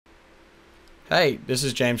Hey, this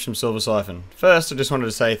is James from Siphon. First, I just wanted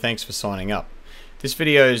to say thanks for signing up. This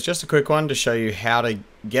video is just a quick one to show you how to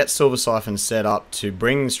get Siphon set up to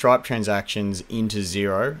bring Stripe transactions into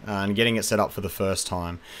Xero and getting it set up for the first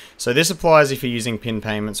time. So this applies if you're using PIN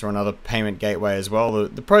payments or another payment gateway as well.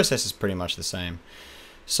 The process is pretty much the same.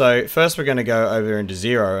 So first we're going to go over into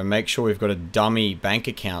Xero and make sure we've got a dummy bank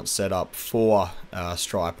account set up for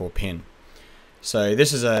Stripe or PIN. So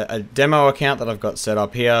this is a demo account that I've got set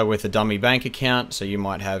up here with a dummy bank account. So you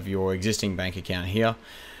might have your existing bank account here.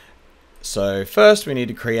 So first we need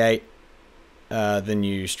to create the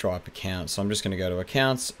new Stripe account. So I'm just going to go to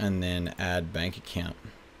accounts and then add bank account.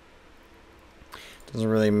 Doesn't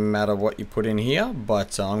really matter what you put in here,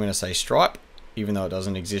 but I'm going to say Stripe. Even though it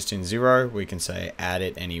doesn't exist in Xero, we can say add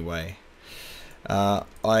it anyway. I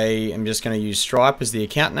am just going to use Stripe as the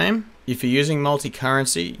account name. If you're using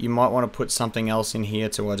multi-currency, you might want to put something else in here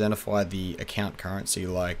to identify the account currency,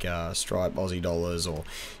 like Stripe Aussie dollars or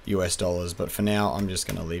US dollars. But for now, I'm just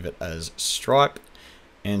going to leave it as Stripe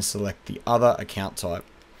and select the other account type.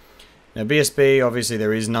 Now BSB, obviously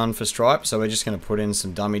there is none for Stripe, so we're just going to put in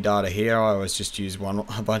some dummy data here. I always just use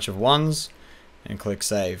a bunch of ones and click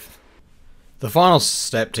Save. The final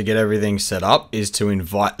step to get everything set up is to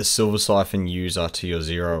invite the Siphon user to your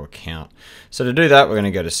Xero account. So to do that, we're going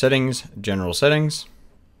to go to Settings, General Settings,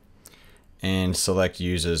 and select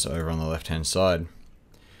Users over on the left-hand side.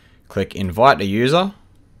 Click Invite a User,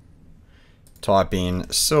 type in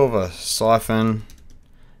Siphon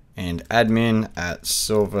and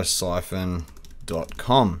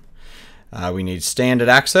admin@silversiphon.com. We need standard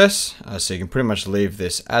access, so you can pretty much leave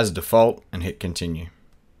this as default and hit Continue.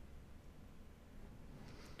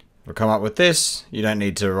 We'll come up with this. You don't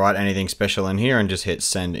need to write anything special in here and just hit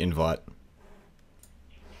Send Invite.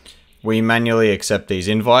 We manually accept these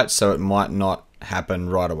invites, so it might not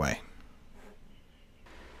happen right away.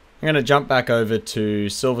 I'm going to jump back over to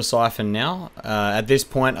Siphon now. At this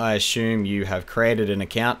point, I assume you have created an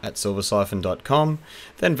account at silversiphon.com,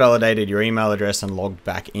 then validated your email address and logged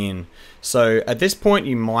back in. So at this point,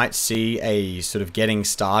 you might see a sort of getting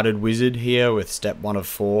started wizard here with step 1 of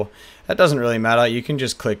 4. That doesn't really matter. You can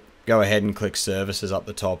just go ahead and click services up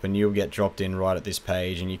the top and you'll get dropped in right at this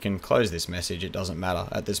page, and you can close this message. It doesn't matter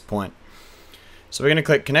at this point. So we're going to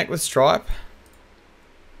click Connect with Stripe,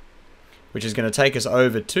 which is going to take us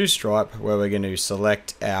over to Stripe, where we're going to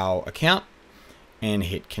select our account and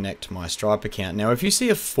hit Connect My Stripe Account. Now if you see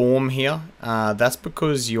a form here, that's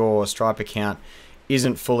because your Stripe account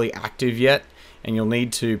isn't fully active yet, and you'll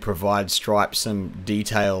need to provide Stripe some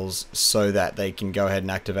details so that they can go ahead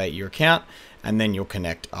and activate your account, and then you'll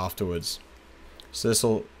connect afterwards. So this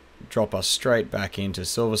will drop us straight back into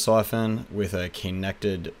Siphon with a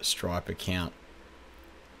connected Stripe account.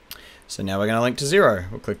 So now we're going to link to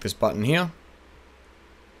Xero. We'll click this button here.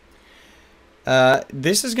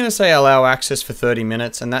 This is going to say allow access for 30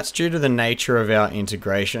 minutes, and that's due to the nature of our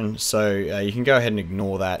integration. So you can go ahead and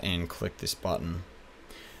ignore that and click this button.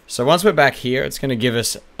 So once we're back here, it's going to give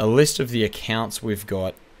us a list of the accounts we've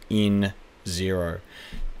got in Xero.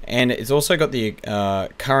 And it's also got the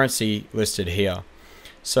currency listed here.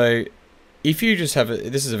 So if you just have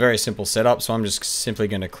this is a very simple setup, so I'm just simply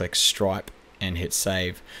going to click Stripe and hit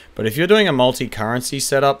Save. But if you're doing a multi-currency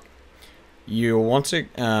setup, you'll want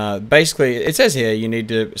to, basically, it says here you need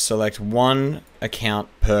to select one account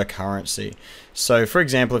per currency. So for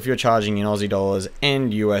example, if you're charging in Aussie dollars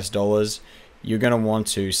and US dollars, you're going to want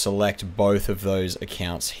to select both of those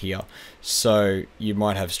accounts here. So you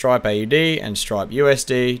might have Stripe AUD and Stripe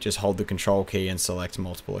USD. Just hold the Control key and select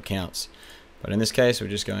multiple accounts. But in this case, we're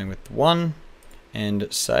just going with one and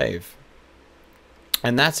save.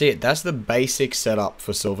 And that's it. That's the basic setup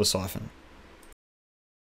for Siphon.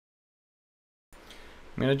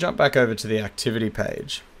 I'm going to jump back over to the activity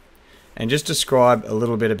page and just describe a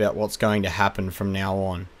little bit about what's going to happen from now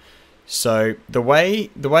on. So the way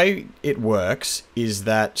it works is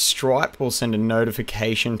that Stripe will send a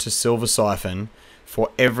notification to Siphon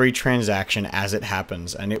for every transaction as it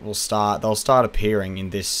happens, and they'll start appearing in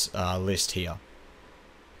this list here.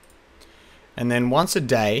 And then once a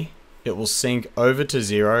day, it will sync over to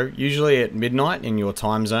Xero, usually at midnight in your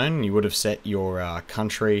time zone. You would have set your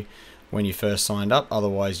country when you first signed up.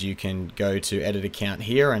 Otherwise, you can go to Edit Account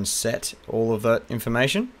here and set all of that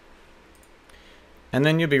information. And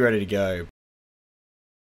then you'll be ready to go.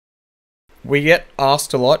 We get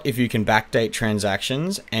asked a lot if you can backdate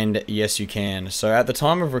transactions, and yes you can. So at the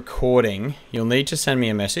time of recording, you'll need to send me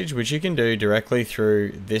a message, which you can do directly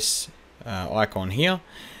through this icon here.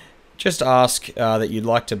 Just ask that you'd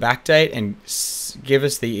like to backdate and give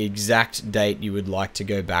us the exact date you would like to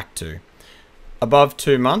go back to. Above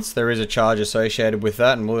 2 months, there is a charge associated with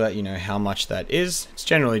that, and we'll let you know how much that is. It's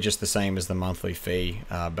generally just the same as the monthly fee,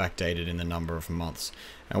 backdated in the number of months.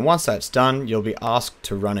 And once that's done, you'll be asked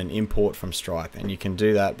to run an import from Stripe, and you can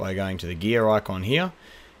do that by going to the gear icon here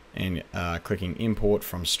and clicking import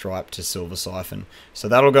from Stripe to Silver Siphon. So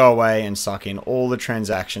that'll go away and suck in all the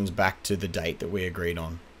transactions back to the date that we agreed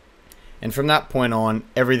on. And from that point on,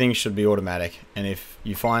 everything should be automatic. And if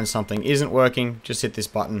you find something isn't working, just hit this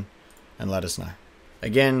button and let us know.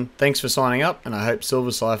 Again, thanks for signing up, and I hope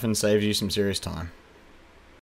Silver Siphon saves you some serious time.